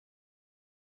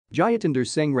Jyotinder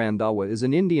Singh Randhawa is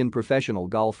an Indian professional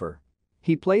golfer.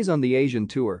 He plays on the Asian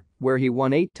Tour, where he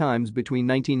won 8 times between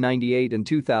 1998 and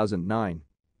 2009.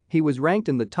 He was ranked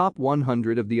in the top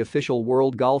 100 of the official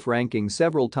world golf rankings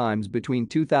several times between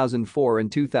 2004 and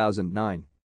 2009.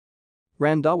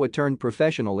 Randhawa turned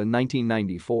professional in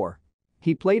 1994.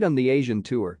 He played on the Asian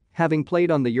Tour, having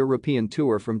played on the European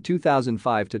Tour from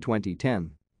 2005 to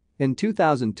 2010. In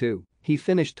 2002, he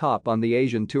finished top on the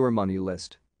Asian Tour money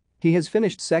list. He has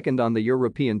finished second on the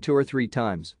European Tour 3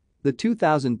 times: the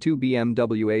 2002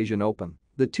 BMW Asian Open,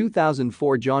 the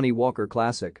 2004 Johnnie Walker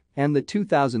Classic, and the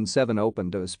 2007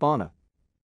 Open d'Espana.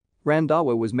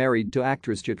 Randhawa was married to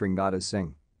actress Jyotinder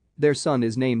Singh. Their son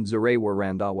is named Jyotinder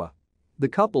Randhawa. The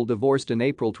couple divorced in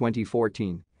April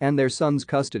 2014, and their son's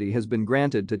custody has been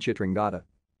granted to Jyotinder.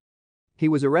 He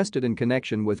was arrested in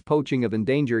connection with poaching of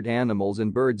endangered animals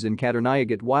and birds in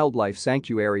Katarnayagat Wildlife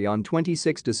Sanctuary on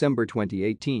 26 December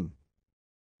 2018.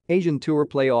 Asian Tour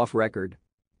playoff record.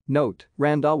 Note: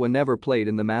 Randhawa never played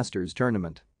in the Masters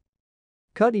tournament.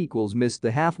 Cut equals missed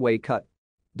the halfway cut.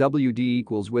 WD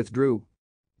equals withdrew.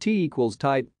 T equals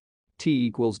tied. T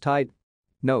equals tied.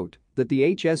 Note that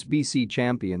the HSBC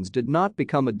champions did not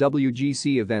become a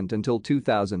WGC event until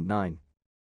 2009.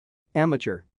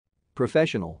 Amateur.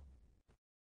 Professional.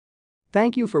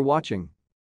 Thank you for watching.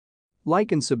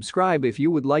 Like and subscribe if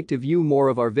you would like to view more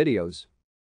of our videos.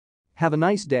 Have a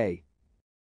nice day.